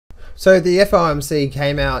So the FOMC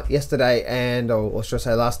came out yesterday and, or should I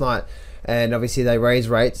say last night, and obviously they raised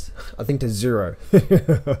rates, I think to 0.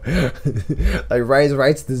 They raised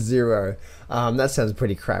rates to 0. That sounds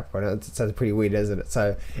pretty crap, right? It sounds pretty weird, doesn't it?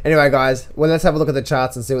 So anyway, guys, well, let's have a look at the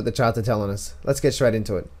charts and see what the charts are telling us. Let's get straight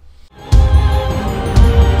into it.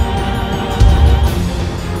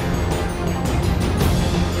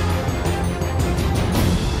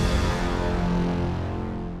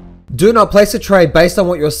 Do not place a trade based on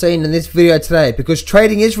what you're seeing in this video today, because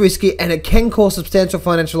trading is risky and it can cause substantial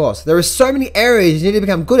financial loss. There are so many areas you need to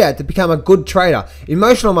become good at to become a good trader.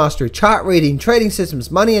 Emotional mastery, chart reading, trading systems,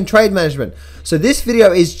 money and trade management. So this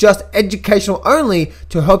video is just educational only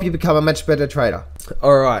to help you become a much better trader.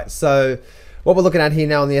 Alright, so what we're looking at here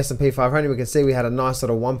now on the S&P 500, we can see we had a nice sort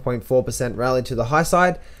of 1.4% rally to the high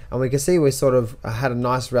side, and we can see we sort of had a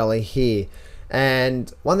nice rally here.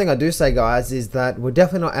 And one thing I do say, guys, is that we're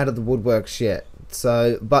definitely not out of the woodworks yet.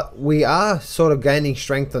 So, but we are sort of gaining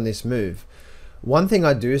strength on this move. One thing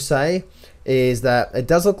I do say is that it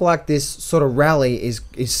does look like this sort of rally is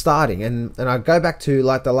starting. And I go back to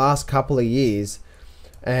like the last couple of years.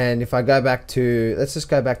 And if I go back to, let's just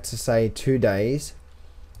go back to say 2 days,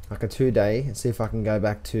 like a 2-day, and see if I can go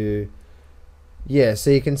back to, yeah,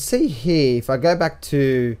 so you can see here, if I go back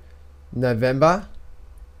to November,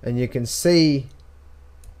 and you can see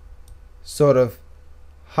sort of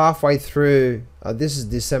halfway through, this is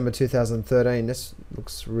December 2013, this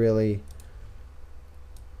looks really,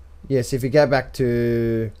 yes, if you go back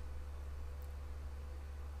to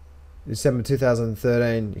December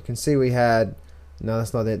 2013, you can see we had, no,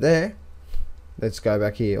 that's not it there. Let's go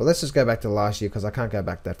back here, or let's just go back to last year because I can't go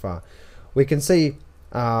back that far. We can see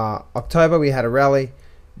October we had a rally.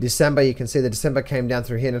 December, you can see the December came down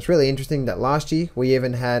through here, and it's really interesting that last year we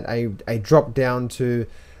even had a drop down to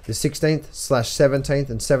the 16th/17th,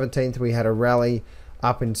 and 17th we had a rally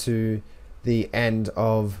up into the end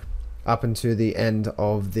of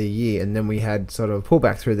the year, and then we had sort of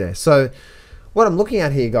pullback through there. So what I'm looking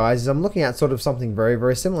at here, guys, is I'm looking at sort of something very,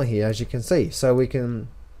 very similar here, as you can see. So we can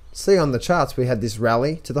see on the charts we had this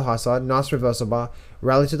rally to the high side, nice reversal bar,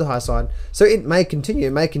 rally to the high side. So it may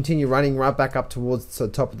continue running right back up towards the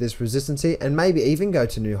top of this resistance here, and maybe even go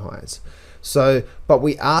to new highs. So, but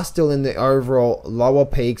we are still in the overall lower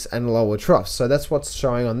peaks and lower troughs. So that's what's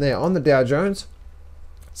showing on there. On the Dow Jones,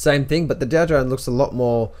 same thing, but the Dow Jones looks a lot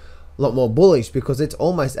more bullish because it's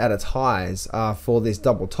almost at its highs for this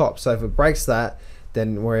double top. So if it breaks that,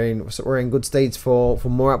 then we're in good steeds for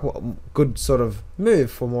more good sort of move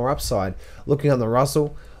for more upside. Looking on the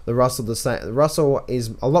Russell the same. The Russell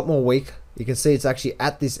is a lot more weak. You can see it's actually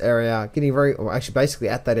at this area, getting very, or actually basically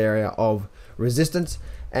at that area of resistance.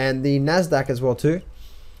 And the Nasdaq as well too.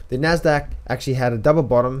 The Nasdaq actually had a double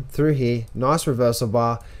bottom through here, nice reversal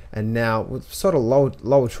bar, and now with sort of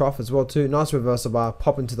lower trough as well too. Nice reversal bar,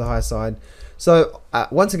 pop into the high side. So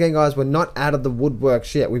once again, guys, we're not out of the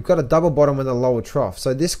woodworks yet. We've got a double bottom and a lower trough,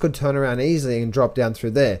 so this could turn around easily and drop down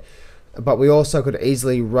through there. But we also could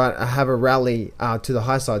easily have a rally to the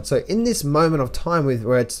high side. So in this moment of time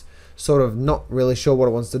where it's sort of not really sure what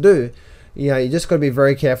it wants to do, you know, you just got to be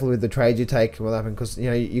very careful with the trades you take and what happens, because you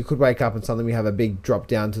know you could wake up and suddenly we have a big drop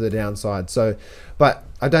down to the downside. So, but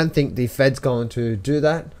I don't think the Fed's going to do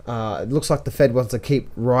that. It looks like the Fed wants to keep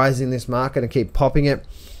rising this market and keep popping it.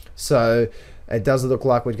 So it does look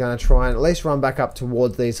like we're going to try and at least run back up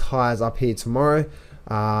towards these highs up here tomorrow.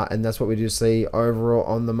 And that's what we do see overall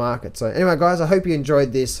on the market. So anyway, guys, I hope you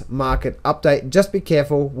enjoyed this market update. Just be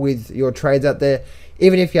careful with your trades out there.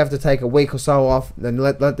 Even if you have to take a week or so off, then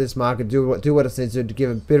let this market do what it needs to give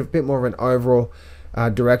a bit more of an overall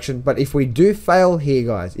direction. But if we do fail here,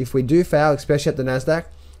 guys, if we do fail, especially at the Nasdaq,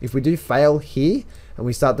 if we do fail here and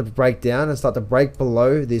we start to break down and start to break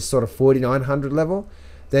below this sort of 4,900 level,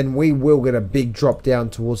 then we will get a big drop down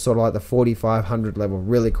towards sort of like the 4,500 level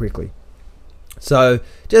really quickly. So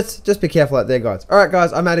just be careful out there, guys. Alright,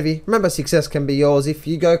 guys, I'm out of here. Remember, success can be yours if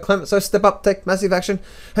you go claim it. So step up, take massive action,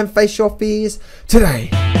 and face your fears today.